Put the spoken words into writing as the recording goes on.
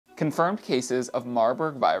Confirmed cases of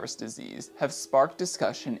Marburg virus disease have sparked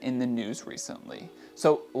discussion in the news recently,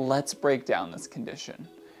 so let's break down this condition.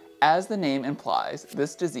 As the name implies,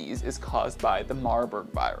 this disease is caused by the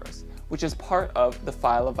Marburg virus, which is part of the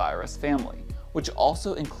filovirus family, which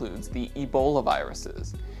also includes the Ebola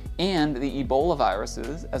viruses. And the Ebola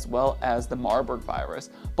viruses, as well as the Marburg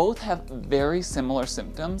virus, both have very similar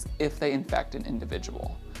symptoms if they infect an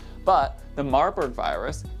individual. But the Marburg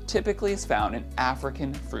virus typically is found in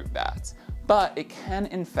African fruit bats, but it can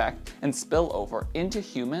infect and spill over into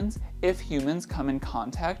humans if humans come in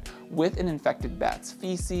contact with an infected bat's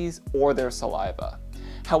feces or their saliva.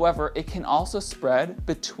 However, it can also spread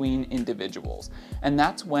between individuals, and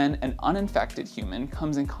that's when an uninfected human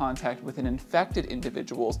comes in contact with an infected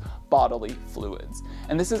individual's bodily fluids.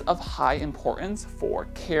 And this is of high importance for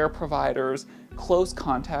care providers, close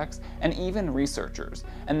contacts, and even researchers.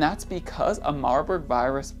 And that's because a Marburg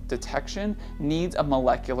virus detection needs a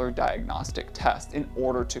molecular diagnostic test in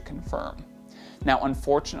order to confirm. Now,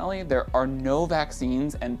 unfortunately, there are no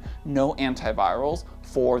vaccines and no antivirals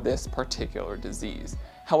for this particular disease.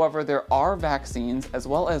 However, there are vaccines as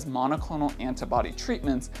well as monoclonal antibody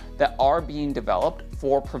treatments that are being developed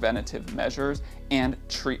for preventative measures and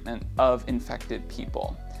treatment of infected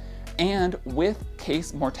people. And with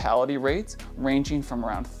case mortality rates ranging from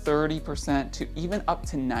around 30% to even up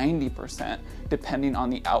to 90%, depending on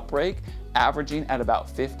the outbreak, averaging at about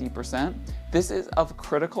 50%, this is of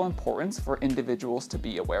critical importance for individuals to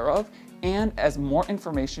be aware of, and as more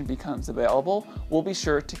information becomes available, we'll be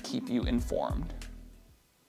sure to keep you informed.